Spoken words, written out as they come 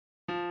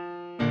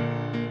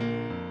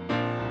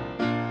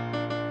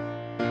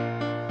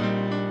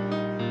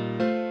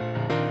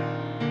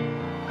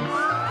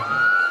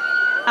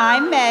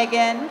I'm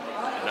Megan.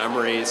 And I'm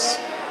Reese.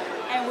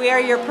 And we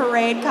are your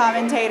parade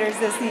commentators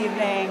this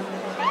evening.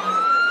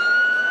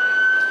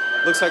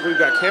 Looks like we've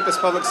got Campus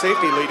Public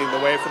Safety leading the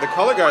way for the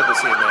color guard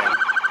this evening.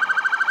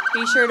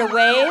 Be sure to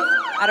wave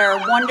at our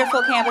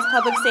wonderful Campus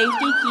Public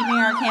Safety, keeping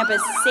our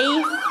campus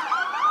safe.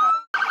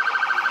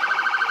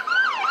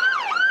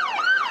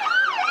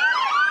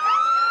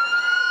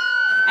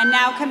 And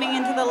now coming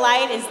into the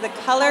light is the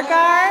color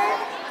guard.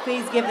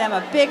 Please give them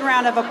a big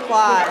round of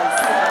applause.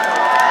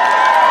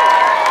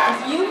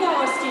 If you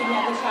know a student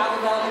at the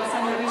Child Development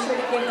Center, be sure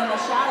to give them a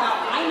shout out.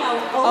 I know.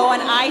 Oh,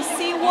 and I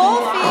see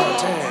Wolfie. Oh,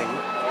 dang.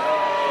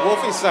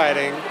 Wolfie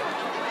sighting.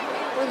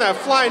 We're in that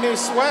fly new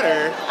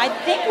sweater. I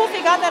think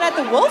Wolfie got that at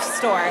the Wolf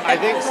store. I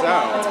think so.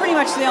 It's pretty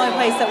much the only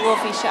place that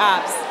Wolfie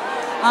shops.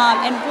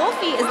 And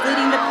Wolfie is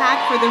leading the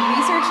pack for the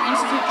Research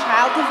Institute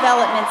Child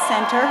Development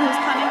Center, who's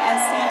coming as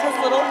Santa's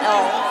little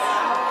elf.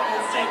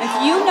 If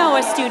you know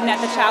a student at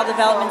the Child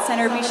Development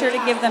Center, be sure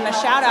to give them a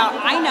shout out.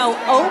 I know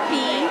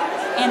Opie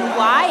and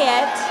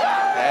Wyatt.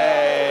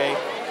 Hey.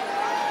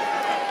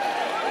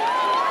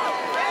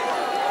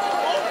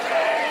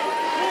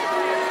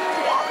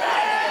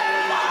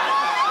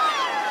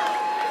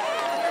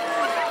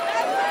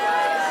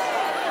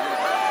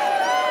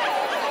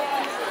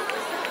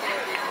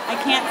 I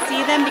can't see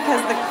them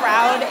because the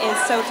crowd is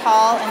so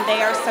tall and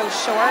they are so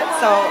short.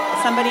 So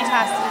somebody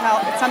has to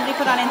help. Somebody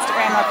put on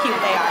Instagram how cute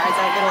they are as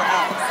our little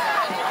elves.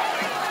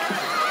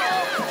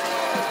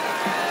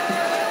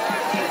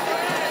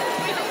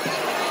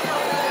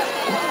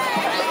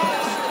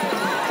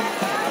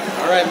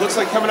 All right, looks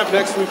like coming up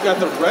next we've got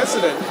the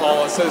Resident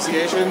Hall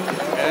Association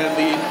and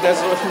the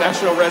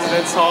National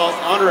Residence Hall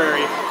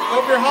Honorary.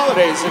 Hope your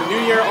holidays and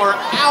New Year are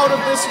out of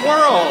this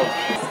world.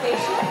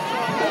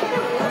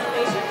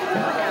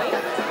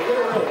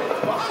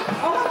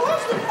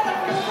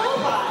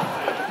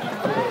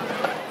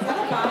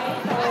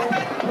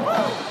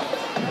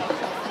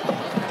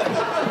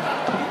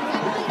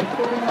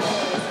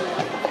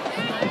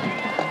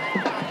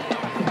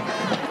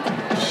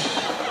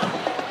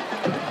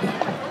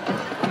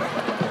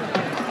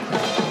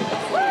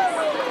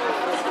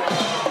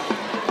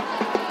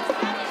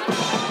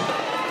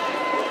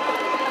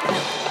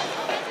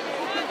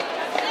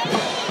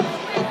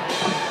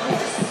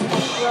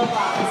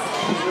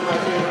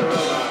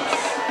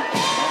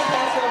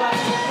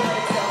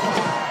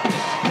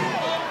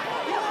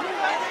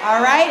 All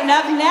right, and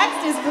up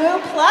next is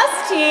WOU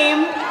Plus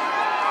team,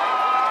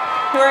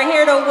 who are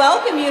here to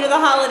welcome you to the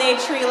holiday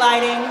tree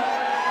lighting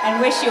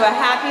and wish you a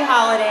happy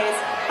holidays.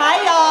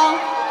 Hi, y'all.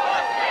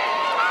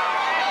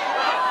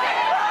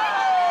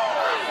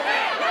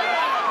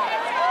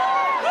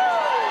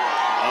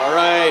 All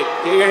right,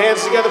 get your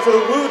hands together for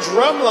the WOU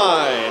drum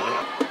line.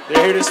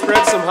 They're here to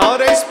spread some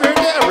holiday spirit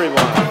to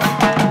everyone.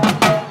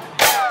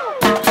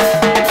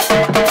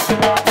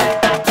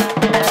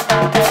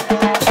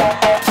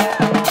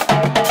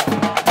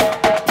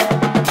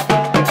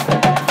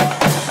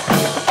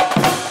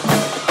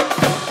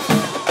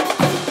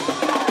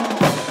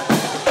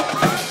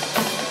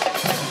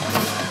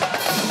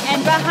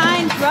 And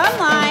behind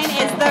drumline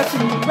is the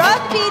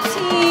rugby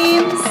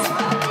teams.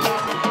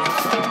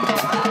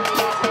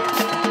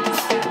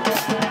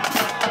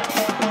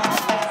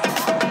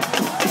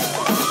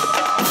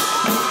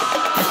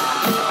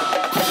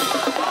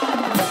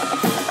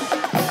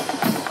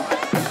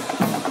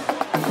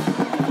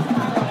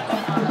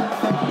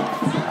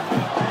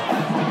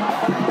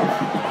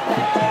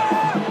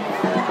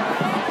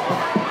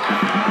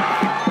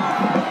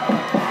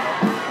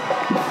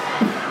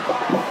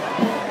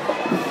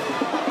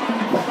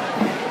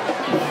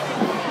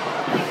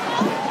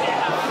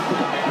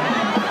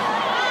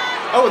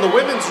 Oh, and the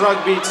women's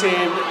rugby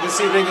team this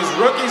evening is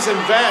Rookies and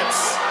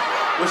Vets.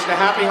 Wishing a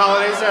happy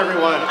holidays to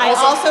everyone.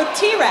 Also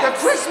T-Rex. The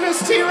Christmas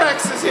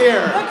T-Rex is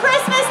here. The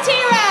Christmas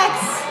T-Rex.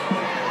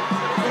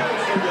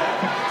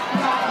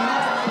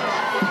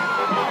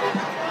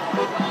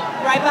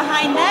 Right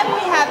behind them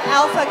we have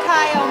Alpha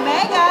Chi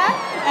Omega,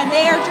 and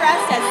they are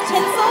dressed as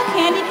tinsel,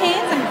 candy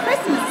canes, and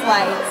Christmas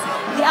lights.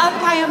 The Alpha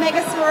Chi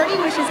Omega sorority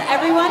wishes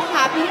everyone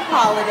happy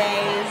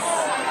holidays.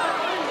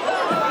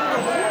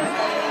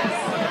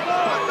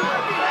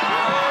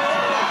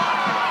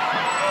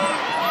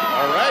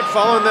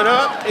 Following that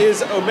up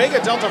is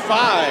Omega Delta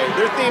Phi.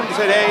 Their theme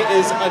today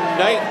is A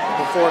Night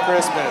Before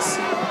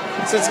Christmas.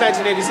 Since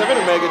 1987,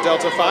 Omega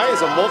Delta Phi is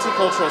a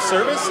multicultural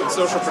service and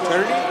social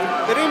fraternity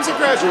that aims at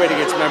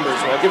graduating its members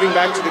while giving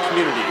back to the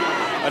community.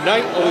 A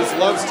Night always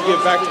loves to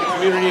give back to the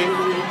community,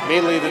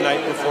 mainly the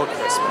night before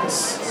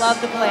Christmas. Love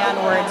the play on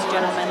words,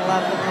 gentlemen.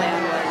 Love the play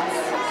on words.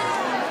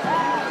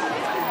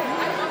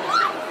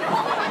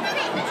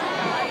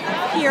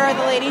 Here are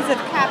the ladies of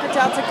Kappa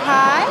Delta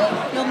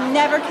Chi. You'll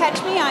never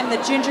catch me, I'm the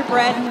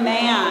gingerbread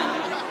man.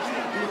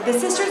 The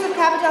sisters of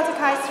Kappa Delta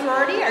Chi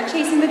sorority are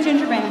chasing the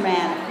gingerbread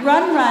man.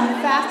 Run, run,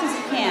 fast as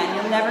you can.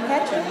 You'll never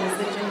catch him, he's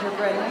the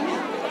gingerbread man.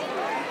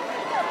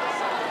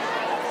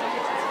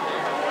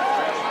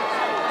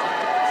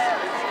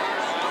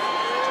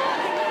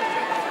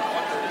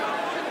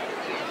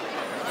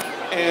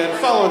 And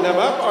following them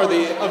up are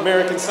the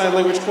American Sign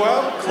Language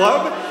Club.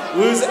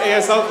 WOU's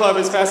ASL Club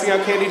is passing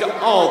out candy to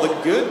all the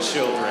good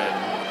children.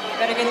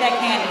 Better get that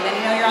candy, then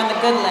you know you're on the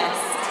good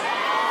list.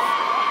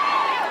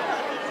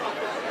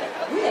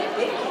 Ooh, that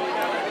big candy.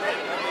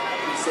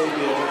 So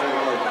good.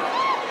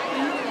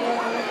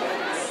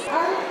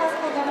 Our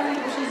Parkville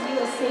government wishes you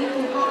a safe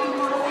and happy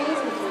holidays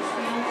with your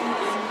family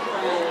and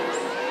friends.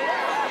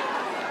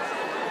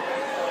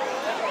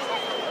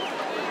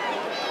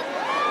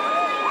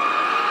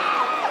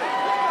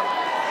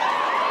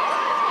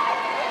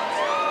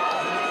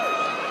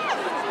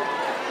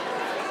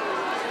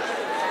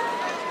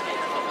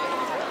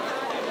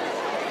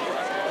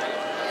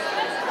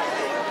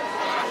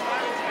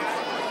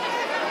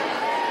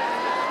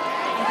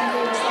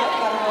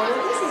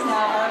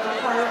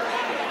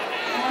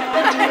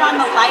 Turn on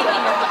the light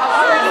in your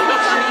color.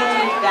 Make sure you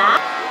do that.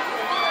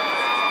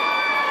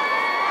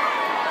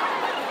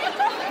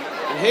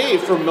 And hey,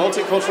 from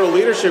Multicultural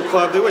Leadership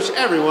Club, they wish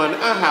everyone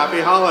a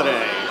happy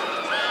holiday.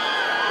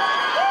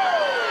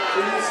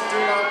 Please do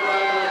not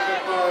ride the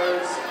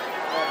cars.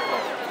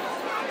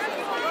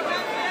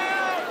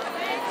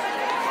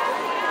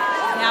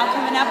 Now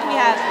coming up, we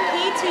have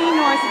PT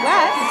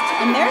Northwest,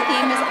 and their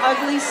theme is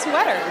ugly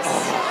sweaters.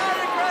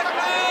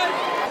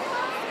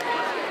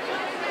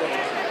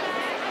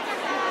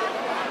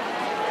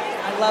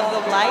 Love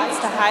the lights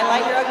to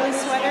highlight your ugly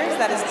sweaters.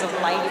 That is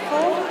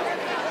delightful.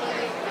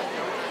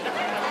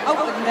 Oh,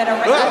 and then they're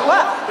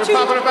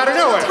popping up out of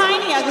nowhere.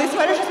 Tiny ugly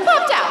sweaters just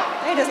popped out.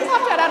 They just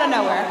popped out of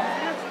nowhere.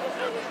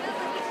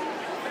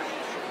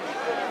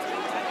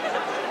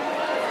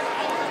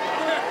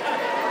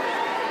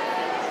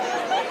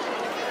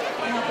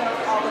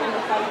 All of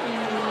your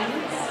hiking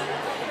needs.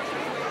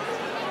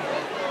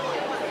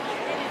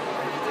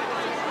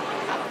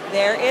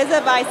 There is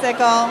a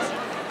bicycle.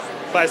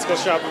 Bicycle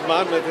Shop of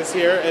Monmouth is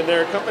here, and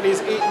their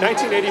company's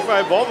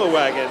 1985 Volvo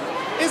wagon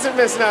isn't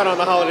missing out on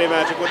the holiday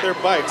magic with their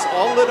bikes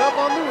all lit up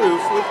on the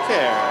roof with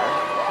care.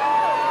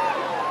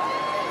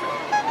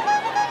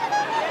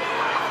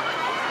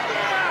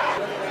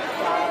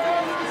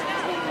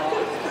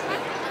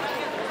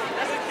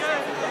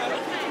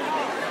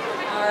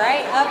 All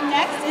right, up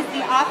next is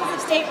the Office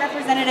of State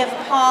Representative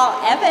Paul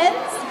Evans.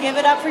 Give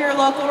it up for your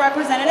local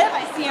representative.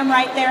 I see him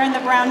right there in the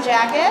brown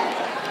jacket.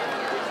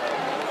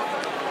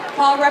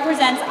 Paul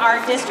represents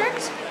our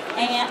district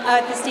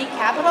at the state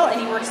capitol,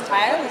 and he works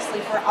tirelessly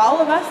for all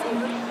of us.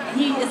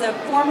 He is a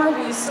former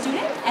WOU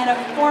student and a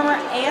former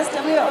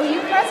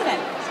ASWOU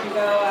president. You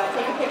go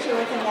take a picture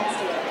with him next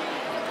to you.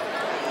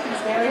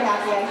 He's very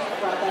happy I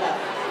brought that up.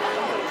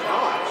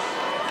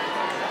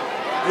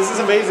 This is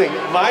amazing.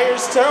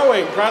 Myers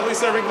Towing, proudly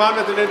serving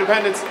Monmouth and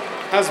Independence,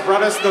 has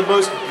brought us the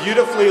most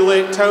beautifully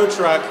lit tow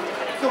truck,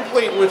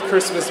 complete with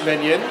Christmas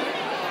minion.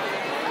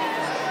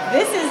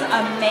 This is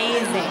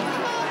amazing.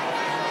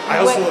 I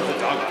also love the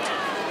dog.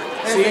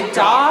 There's a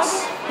dog.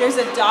 There's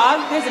a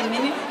dog. There's a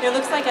mini. There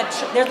looks like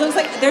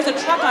there's a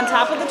truck on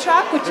top of the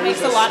truck, which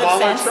makes a lot of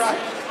sense.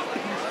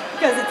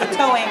 Because it's a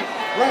towing.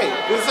 Right.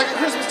 It's like a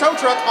Christmas tow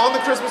truck on the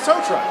Christmas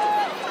tow truck.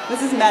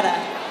 This is meta.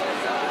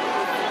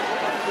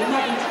 Wouldn't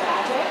that be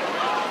tragic?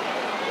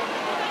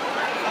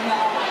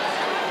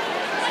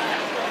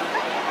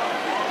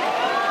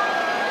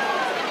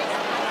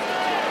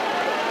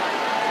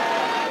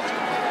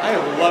 I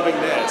am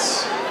loving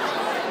this.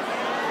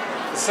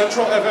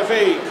 Central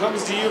FFA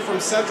comes to you from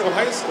Central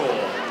High School.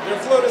 Their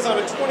float is on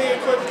a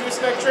 28-foot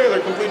gooseneck trailer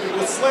completed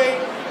with sleigh,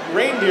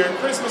 reindeer,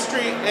 Christmas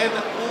tree, and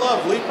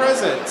lovely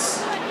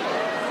presents.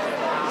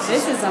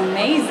 This is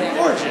amazing.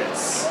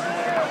 Gorgeous.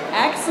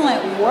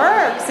 Excellent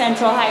work,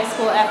 Central High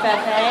School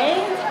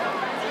FFA.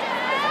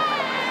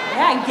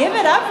 Yeah, give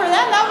it up for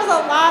them. That was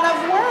a lot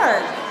of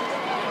work.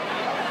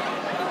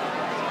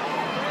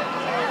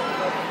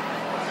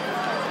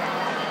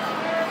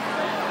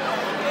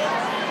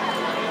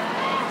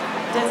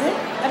 Does it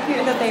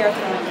appear that they are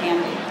throwing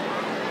candy?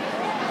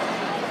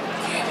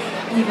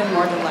 Even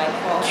more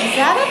delightful. Is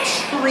that a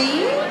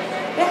tree?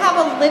 They have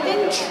a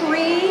living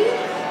tree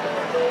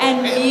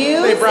and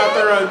music? They brought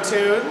their own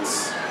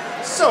tunes.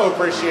 So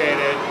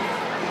appreciated.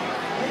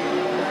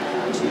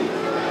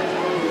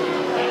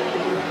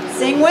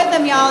 Sing with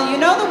them, y'all. You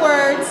know the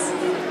words.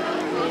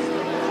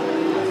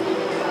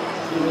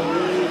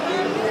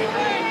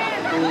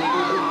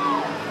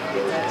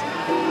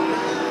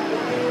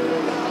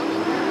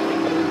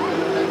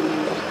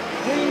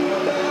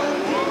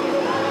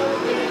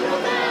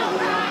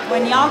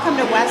 When y'all come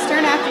to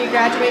Western after you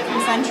graduate from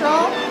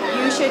Central,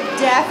 you should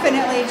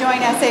definitely join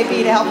SAB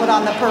to help put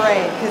on the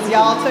parade, because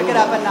y'all took it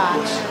up a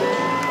notch.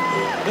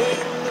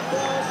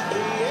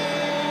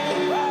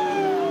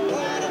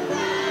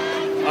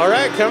 All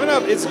right, coming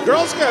up, it's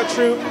Girl Scout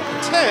Troop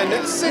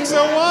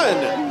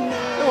 10601.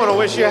 They want to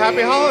wish you a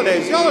happy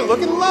holidays. Y'all are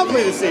looking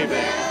lovely this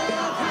evening.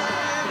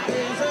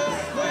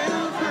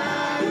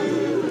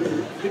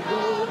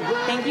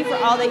 Thank you for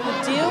all that you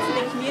do for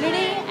the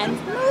community, and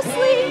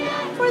mostly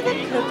for the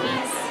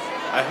cookies.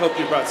 I hope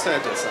you brought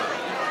Santa some.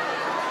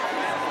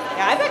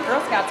 Yeah, I bet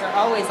Girl Scouts are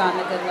always on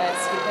the good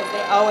list because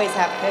they always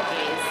have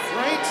cookies.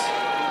 Right?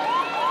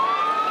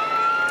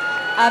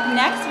 Up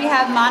next, we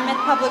have Monmouth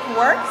Public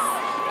Works,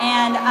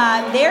 and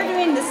they're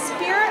doing the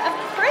Spirit of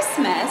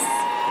Christmas,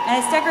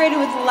 and it's decorated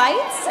with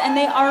lights, and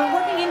they are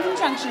working in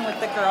conjunction with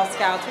the Girl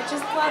Scouts, which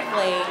is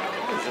lovely.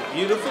 It's a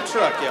beautiful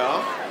truck,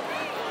 y'all.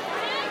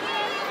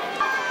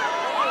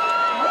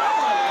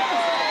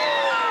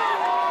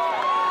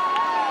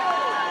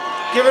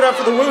 Give it up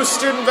for the WOU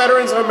Student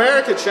Veterans of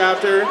America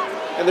chapter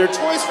and their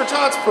Toys for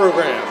Tots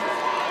program.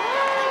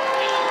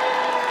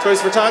 Toys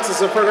for Tots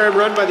is a program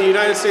run by the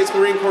United States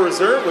Marine Corps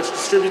Reserve, which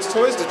distributes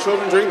toys to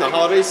children during the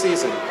holiday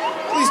season.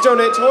 Please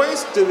donate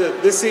toys to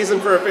this season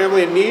for a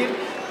family in need.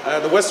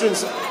 The Western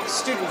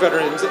Student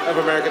Veterans of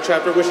America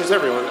chapter wishes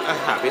everyone a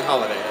happy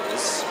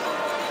holidays.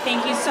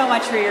 Thank you so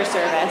much for your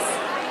service.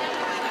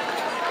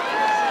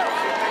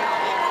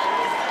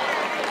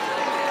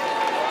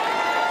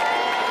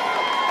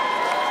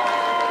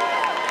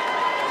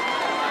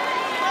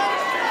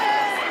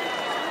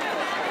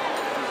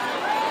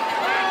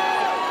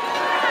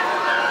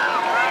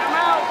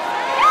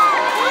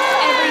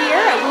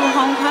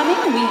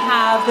 We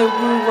have the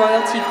WOU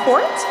Royalty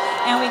Court,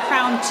 and we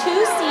crown 2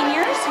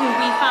 seniors who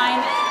we find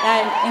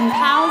that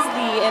empowers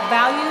the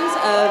values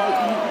of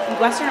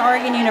Western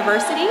Oregon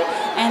University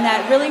and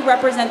that really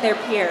represent their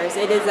peers.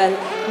 It is a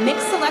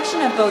mixed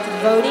selection of both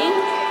voting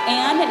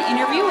and an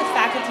interview with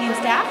faculty and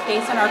staff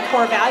based on our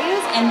core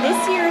values, and this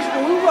year's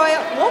WOU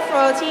Wolf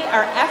Royalty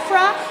are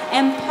Ephra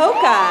and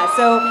Polka.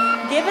 So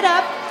give it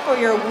up for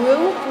your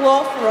WOU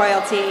Wolf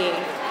Royalty.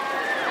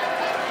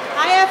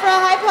 Hi Ephra,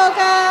 hi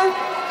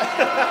Polka.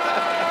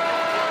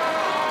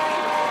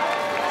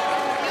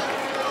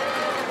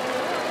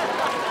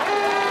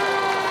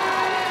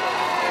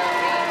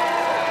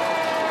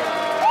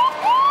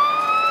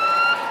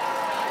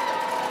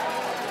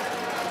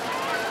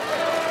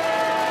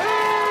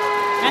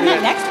 And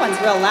that next one's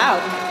real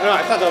loud. No,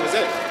 I thought that was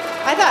it.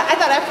 I thought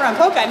Ephra and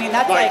Polka. I mean,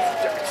 that's like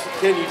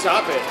can you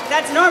top it?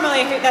 That's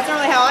normally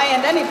how I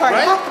end any party,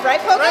 right, Polka?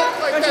 Right,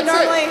 like Don't you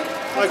normally?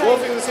 Like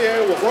Wolfie was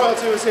here, Wolf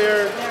Royalty was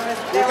here.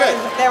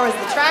 There was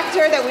the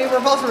tractor that we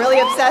were both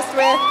really obsessed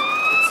with.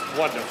 It's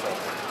wonderful.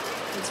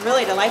 It's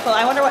really delightful.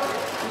 I wonder what.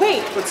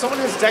 Wait. But someone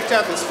has decked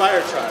out this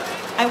fire truck.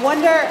 I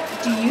wonder.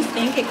 Do you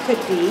think it could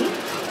be?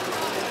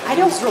 I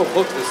don't. He's real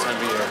booked this time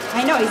of year.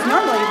 I know he's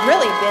normally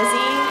really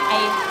busy.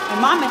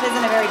 Monmouth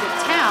isn't a very big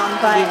town,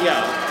 but I mean,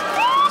 yeah,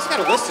 he's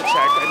got a list to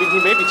check. I mean,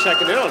 he may be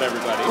checking in on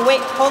everybody.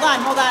 Wait, hold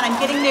on. I'm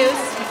getting news.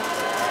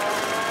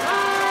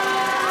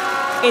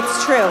 It's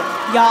true,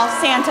 y'all.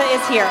 Santa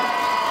is here.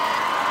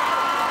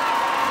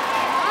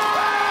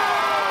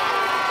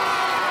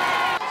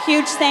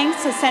 Huge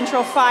thanks to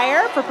Central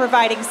Fire for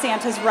providing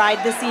Santa's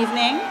ride this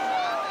evening.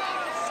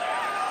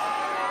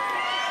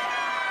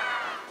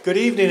 Good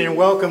evening and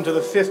welcome to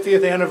the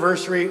 50th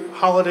anniversary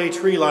holiday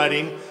tree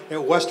lighting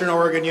at Western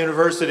Oregon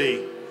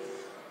University.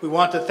 We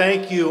want to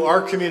thank you,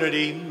 our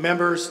community,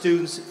 members,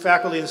 students,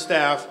 faculty, and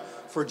staff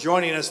for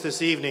joining us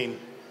this evening.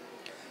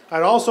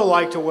 I'd also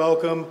like to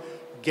welcome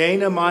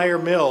Gaina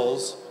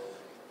Meyer-Mills,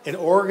 an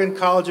Oregon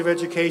College of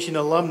Education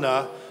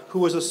alumna who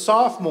was a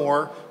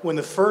sophomore when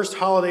the first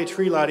holiday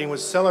tree lighting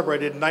was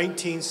celebrated in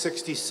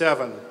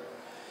 1967.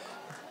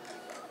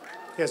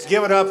 Yes,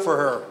 give it up for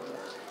her.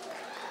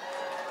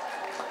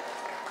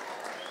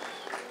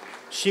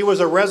 She was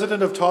a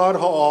resident of Todd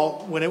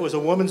Hall when it was a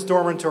women's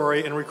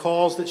dormitory and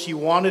recalls that she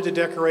wanted to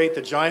decorate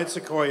the giant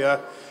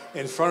sequoia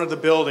in front of the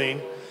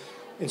building,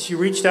 and she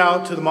reached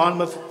out to the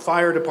Monmouth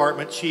Fire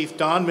Department Chief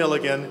Don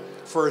Milligan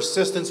for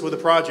assistance with the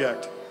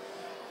project.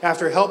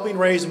 After helping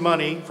raise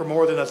money for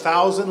more than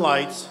 1,000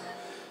 lights,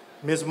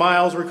 Ms.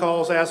 Miles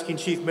recalls asking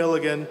Chief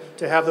Milligan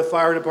to have the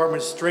fire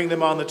department string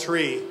them on the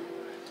tree.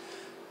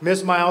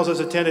 Ms. Miles has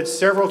attended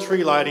several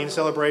tree lighting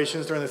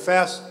celebrations during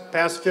the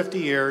past 50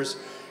 years,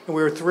 and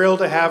we are thrilled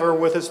to have her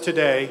with us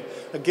today.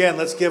 Again,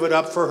 let's give it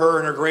up for her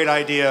and her great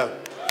idea.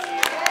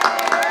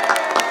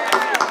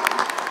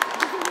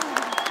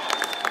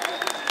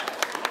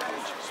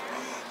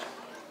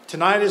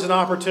 Tonight is an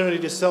opportunity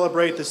to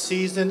celebrate the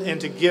season and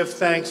to give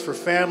thanks for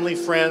family,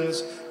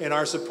 friends, and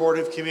our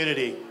supportive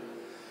community.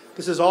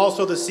 This is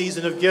also the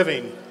season of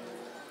giving.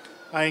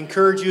 I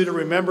encourage you to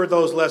remember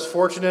those less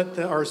fortunate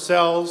than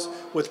ourselves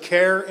with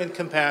care and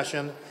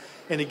compassion,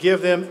 and to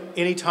give them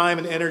any time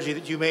and energy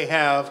that you may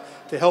have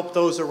to help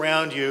those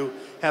around you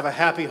have a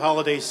happy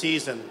holiday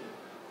season.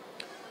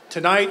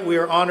 Tonight, we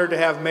are honored to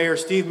have Mayor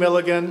Steve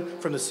Milligan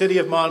from the City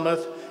of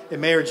Monmouth and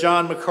Mayor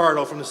John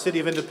McCardle from the City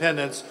of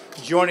Independence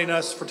joining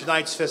us for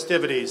tonight's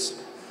festivities.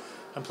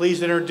 I'm pleased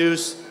to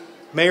introduce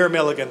Mayor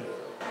Milligan.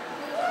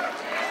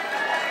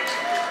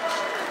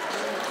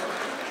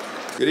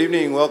 Good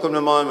evening, welcome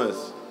to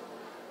Monmouth.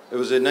 It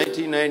was in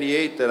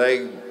 1998 that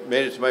I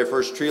made it to my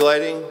first tree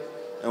lighting,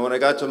 and when I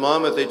got to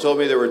Monmouth, they told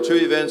me there were 2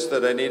 events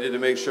that I needed to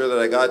make sure that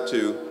I got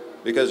to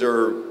because they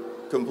were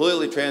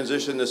completely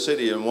transitioned the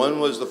city, and one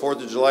was the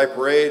 4th of July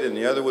parade and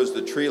the other was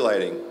the tree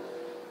lighting.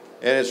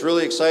 And it's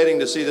really exciting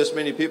to see this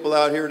many people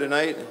out here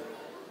tonight.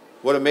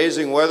 What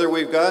amazing weather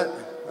we've got.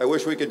 I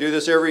wish we could do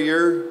this every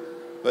year,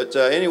 but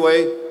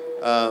anyway,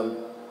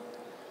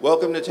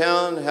 Welcome to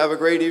town, have a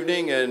great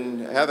evening,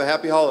 and have a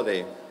happy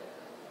holiday.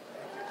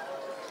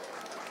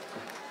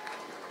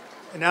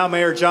 And now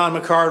Mayor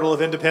John McCardle of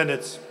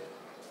Independence.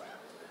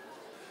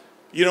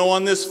 You know,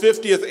 on this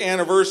 50th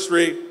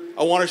anniversary,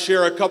 I want to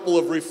share a couple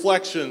of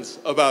reflections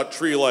about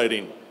tree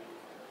lighting.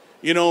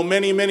 You know,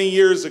 many, many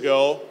years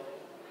ago,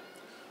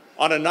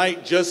 on a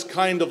night just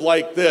kind of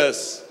like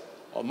this,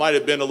 it might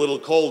have been a little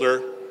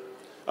colder,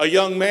 a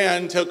young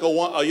man took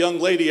a young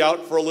lady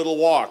out for a little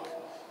walk.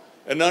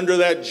 And under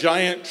that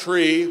giant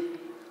tree,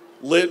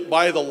 lit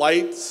by the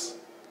lights,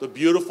 the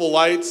beautiful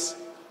lights,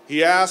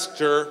 he asked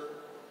her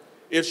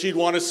if she'd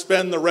want to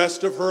spend the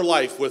rest of her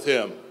life with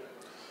him.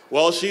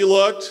 Well, she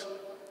looked,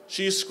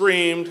 she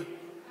screamed,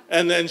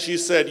 and then she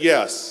said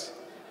yes.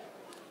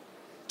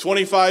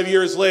 25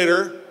 years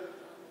later,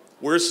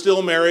 we're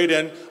still married,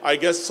 and I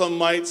guess some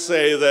might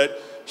say that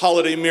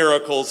holiday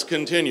miracles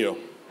continue.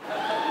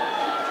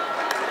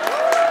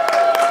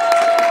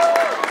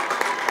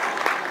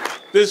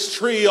 This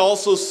tree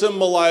also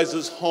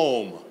symbolizes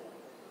home,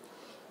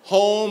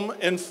 home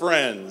and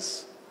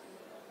friends.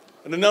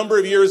 And a number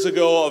of years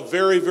ago, a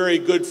very, very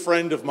good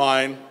friend of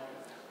mine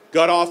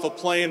got off a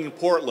plane in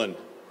Portland.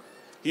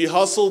 He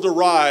hustled a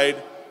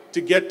ride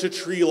to get to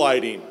tree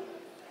lighting,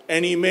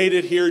 and he made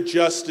it here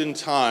just in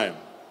time.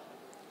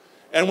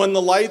 And when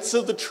the lights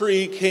of the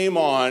tree came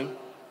on,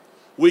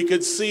 we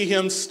could see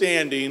him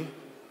standing,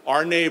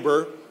 our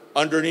neighbor,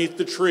 underneath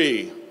the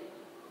tree.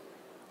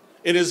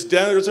 In his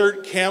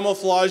desert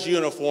camouflage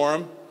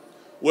uniform,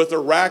 with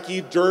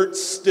Iraqi dirt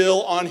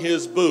still on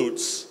his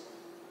boots,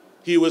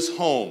 he was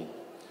home.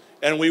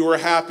 And we were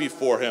happy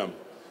for him.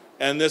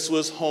 And this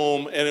was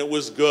home, and it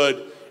was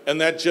good. And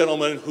that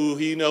gentleman, who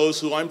he knows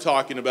who I'm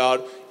talking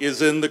about,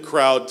 is in the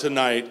crowd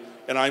tonight.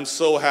 And I'm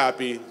so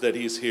happy that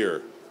he's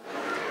here.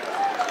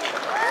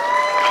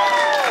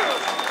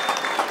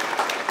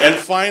 And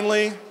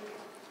finally,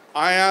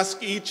 I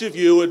ask each of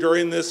you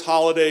during this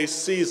holiday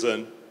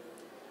season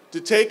to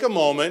take a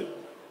moment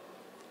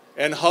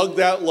and hug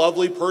that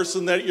lovely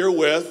person that you're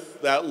with,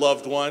 that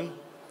loved one,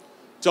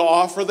 to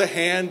offer the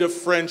hand of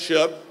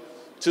friendship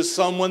to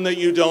someone that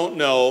you don't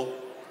know,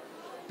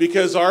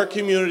 because our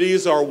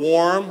communities are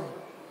warm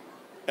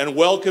and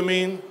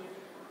welcoming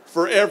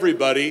for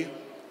everybody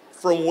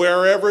from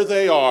wherever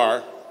they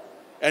are.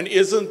 And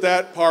isn't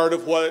that part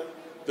of what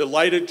the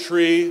lighted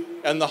tree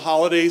and the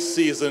holiday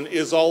season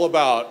is all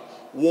about?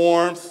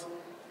 Warmth,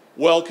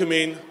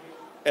 welcoming,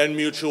 and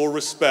mutual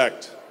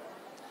respect.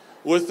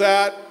 With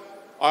that,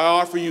 I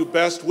offer you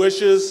best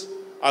wishes.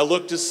 I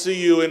look to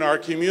see you in our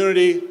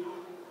community,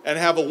 and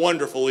have a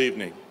wonderful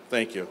evening.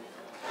 Thank you.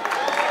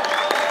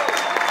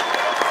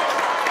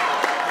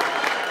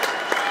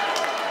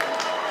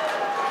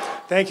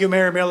 Thank you,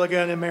 Mayor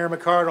Milligan and Mayor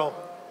McCardle.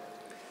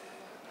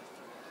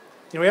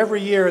 You know,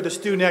 every year the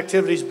Student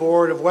Activities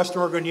Board of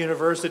Western Oregon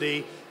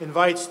University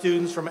invites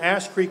students from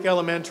Ash Creek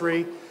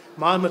Elementary,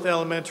 Monmouth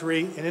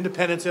Elementary, and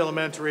Independence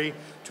Elementary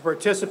to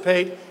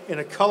participate in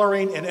a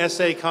coloring and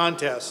essay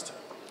contest.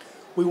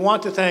 We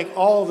want to thank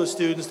all of the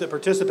students that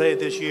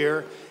participated this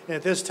year, and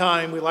at this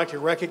time we'd like to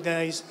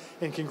recognize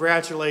and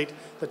congratulate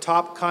the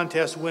top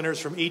contest winners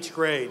from each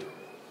grade.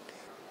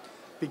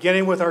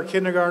 Beginning with our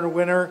kindergarten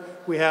winner,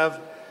 we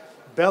have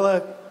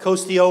Bella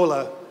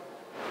Costiola.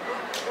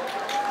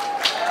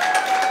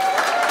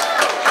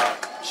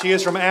 She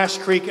is from Ash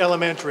Creek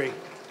Elementary.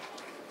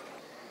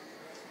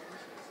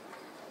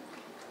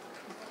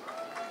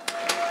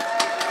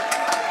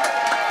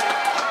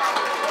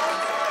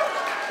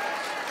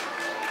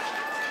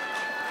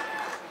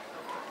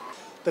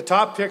 The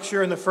top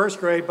picture in the first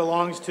grade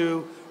belongs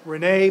to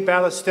Renee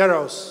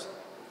Ballesteros.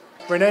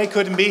 Renee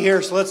couldn't be here,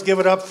 so let's give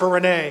it up for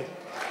Renee.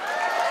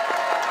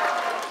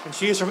 And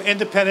she is from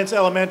Independence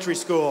Elementary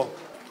School.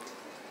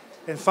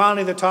 And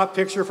finally, the top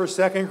picture for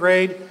second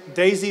grade,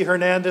 Daisy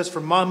Hernandez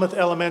from Monmouth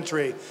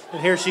Elementary.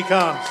 And here she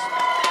comes.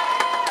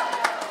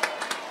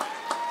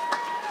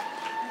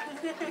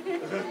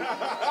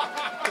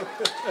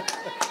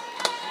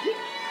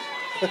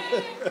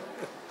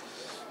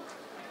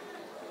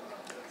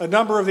 A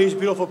number of these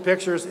beautiful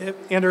pictures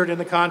entered in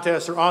the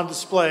contest are on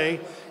display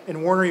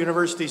in Warner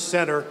University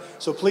Center,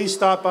 so please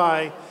stop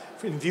by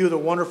and view the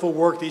wonderful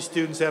work these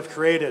students have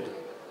created.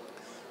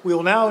 We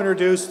will now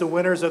introduce the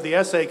winners of the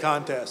essay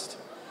contest.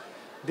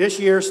 This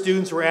year,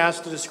 students were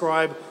asked to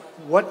describe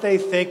what they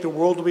think the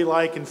world will be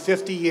like in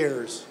 50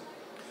 years.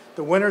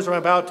 The winners I'm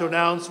about to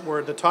announce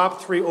were the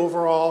top 3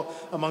 overall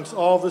amongst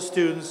all the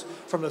students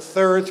from the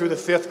 3rd through the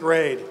 5th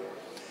grade.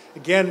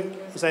 Again,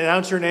 as I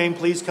announce your name,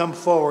 please come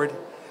forward.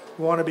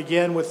 We want to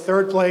begin with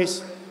 3rd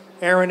place,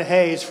 Aaron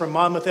Hayes from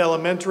Monmouth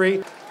Elementary.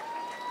 You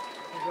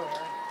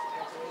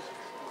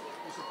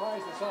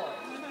surprised us all.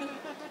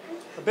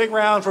 A big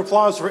round of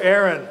applause for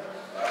Aaron.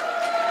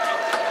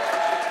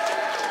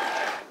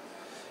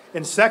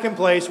 In 2nd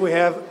place, we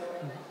have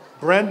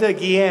Brenda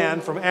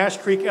Guillen from Ash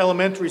Creek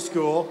Elementary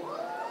School,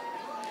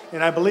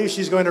 and I believe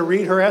she's going to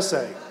read her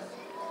essay.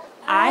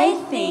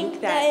 I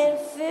think that in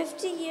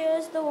 50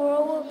 years the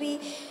world will be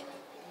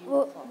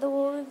the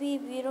world will be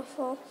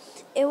beautiful.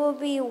 It will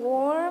be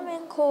warm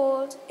and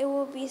cold. It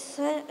will be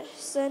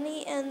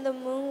sunny, and the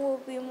moon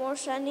will be more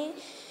shiny,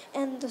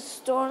 and the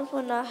storms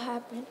will not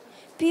happen.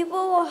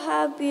 People will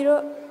have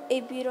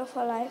a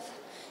beautiful life.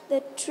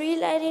 The tree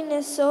lighting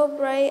is so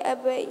bright, I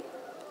bet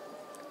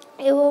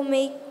it will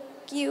make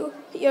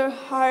your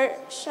heart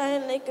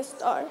shine like a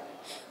star.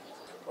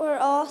 We're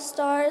all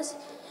stars,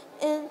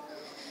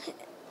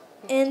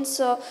 and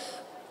so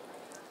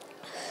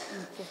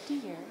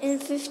in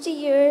 50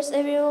 years,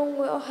 everyone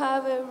will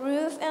have a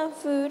roof and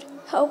food.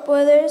 Help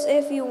others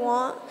if you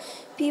want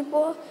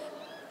people.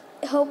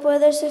 Help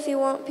others if you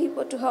want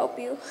people to help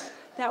you.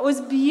 That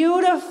was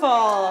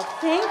beautiful.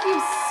 Thank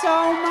you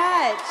so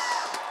much.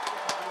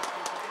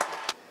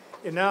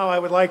 And now I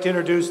would like to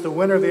introduce the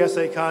winner of the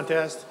essay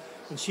contest,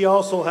 and she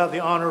also will have the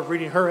honor of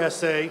reading her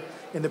essay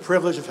and the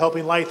privilege of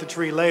helping light the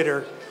tree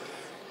later.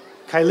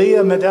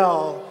 Kylia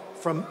Medell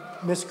from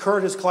Miss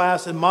Curtis'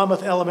 class in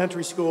Monmouth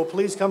Elementary School,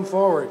 please come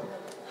forward.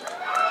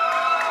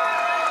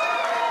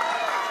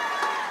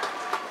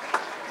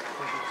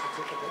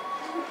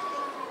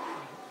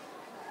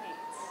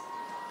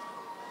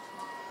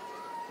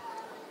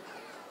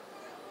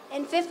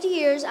 In 50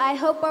 years, I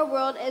hope our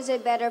world is a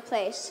better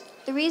place.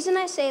 The reason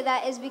I say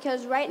that is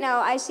because right now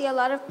I see a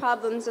lot of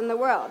problems in the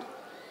world.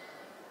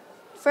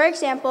 For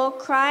example,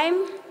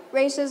 crime,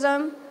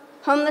 racism,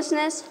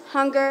 homelessness,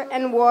 hunger,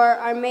 and war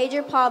are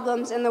major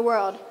problems in the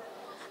world.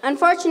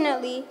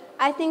 Unfortunately,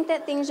 I think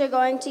that things are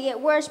going to get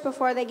worse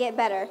before they get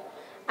better.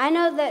 I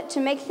know that to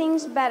make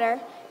things better,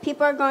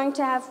 people are going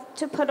to have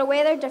to put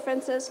away their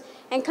differences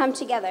and come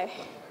together.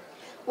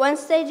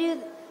 Once they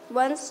do,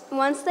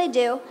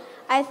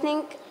 I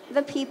think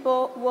the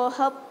people will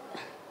help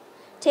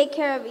take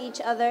care of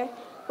each other,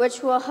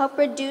 which will help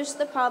reduce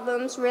the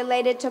problems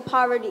related to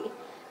poverty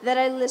that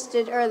I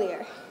listed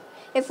earlier.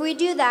 If we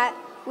do that,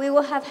 we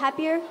will have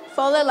happier,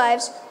 fuller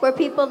lives where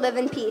people live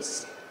in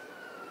peace.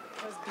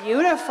 That was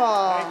beautiful.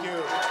 Thank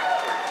you.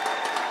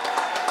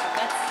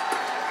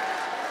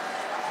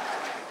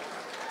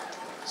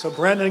 So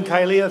Brendan and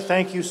Kylia,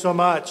 thank you so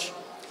much.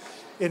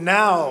 And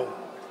now,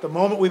 the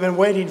moment we've been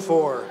waiting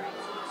for.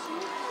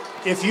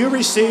 If you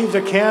received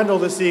a candle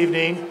this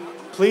evening,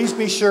 please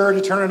be sure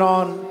to turn it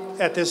on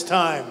at this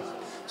time.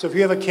 So if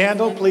you have a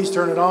candle, please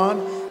turn it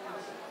on.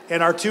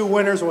 And our two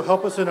winners will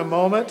help us in a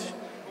moment.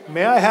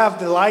 May I have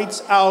the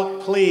lights out,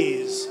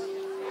 please?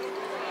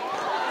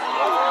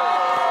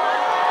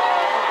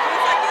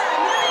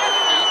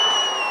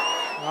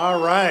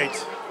 All right.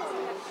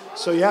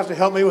 So you have to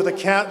help me with a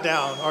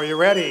countdown. Are you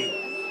ready?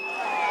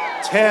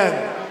 10,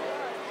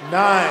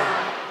 9,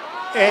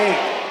 8,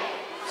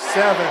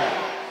 7,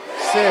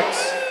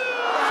 6,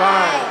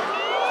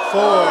 5,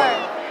 4,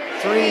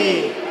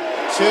 3,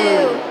 2,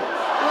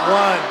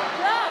 1.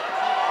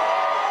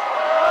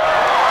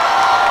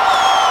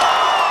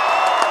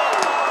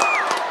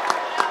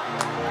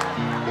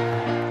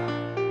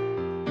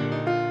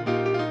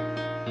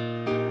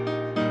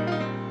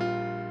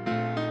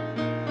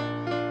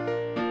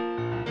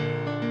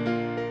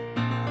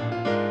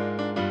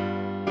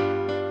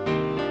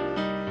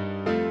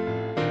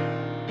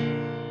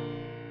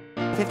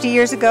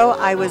 Years ago,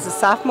 I was a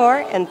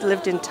sophomore and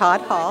lived in Todd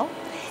Hall,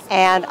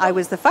 and I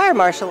was the fire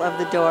marshal of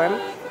the dorm,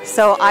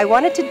 so I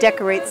wanted to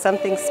decorate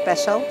something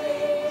special,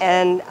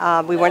 and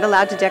we weren't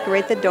allowed to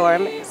decorate the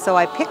dorm, so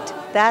I picked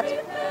that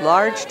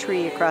large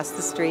tree across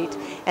the street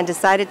and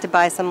decided to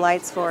buy some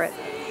lights for it.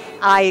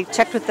 I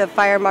checked with the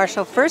fire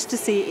marshal first to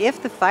see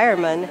if the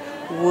firemen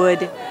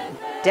would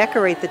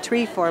decorate the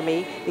tree for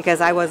me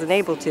because I wasn't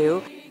able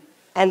to,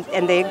 and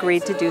they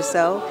agreed to do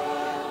so.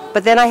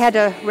 But then I had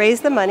to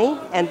raise the money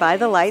and buy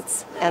the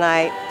lights, and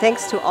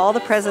thanks to all the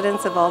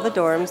presidents of all the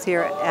dorms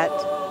here at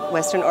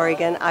Western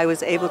Oregon, I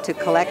was able to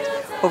collect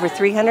over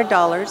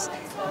 $300,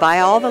 buy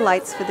all the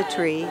lights for the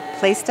tree,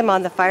 placed them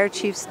on the fire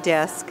chief's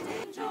desk.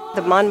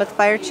 The Monmouth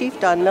Fire Chief,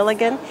 Don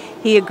Milligan,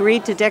 he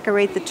agreed to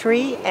decorate the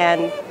tree,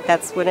 and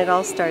that's when it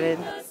all started.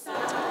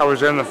 I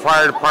was in the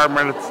fire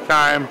department at the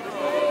time,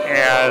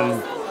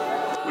 and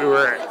we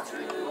were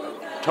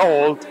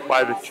told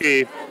by the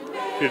chief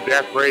to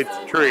decorate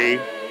the tree.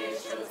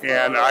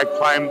 And I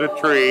climbed the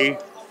tree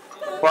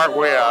part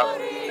way up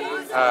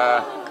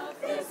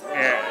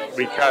and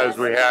because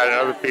we had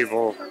other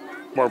people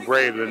more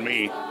brave than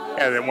me.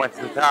 And then went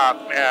to the top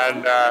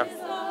and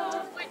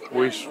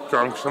we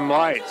strung some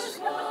lights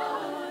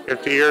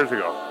 50 years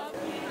ago.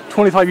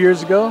 25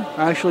 years ago,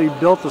 I actually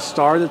built the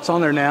star that's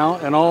on there now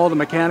and all the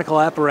mechanical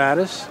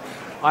apparatus.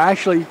 I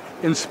actually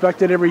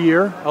inspect it every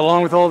year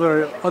along with all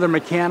the other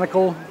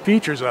mechanical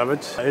features of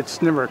it.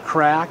 It's never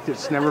cracked,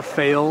 it's never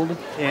failed,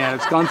 and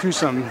it's gone through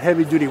some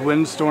heavy-duty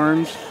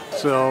windstorms,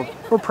 so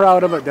we're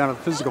proud of it down at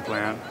the physical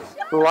plant.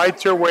 The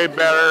lights are way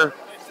better,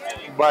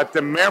 but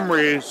the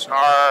memories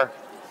are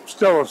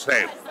still the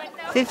same.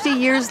 50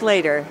 years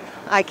later,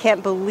 I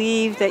can't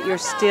believe that you're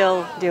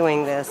still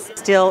doing this.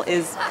 Still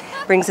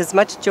brings as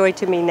much joy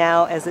to me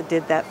now as it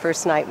did that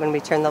first night when we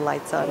turned the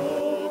lights on.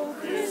 Oh,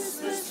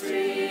 Christmas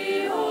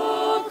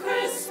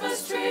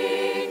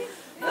tree,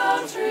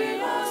 thou tree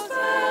most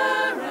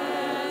fair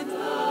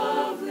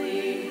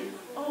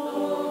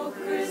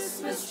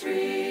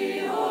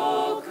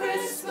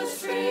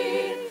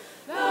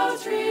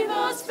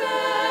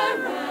prosperity.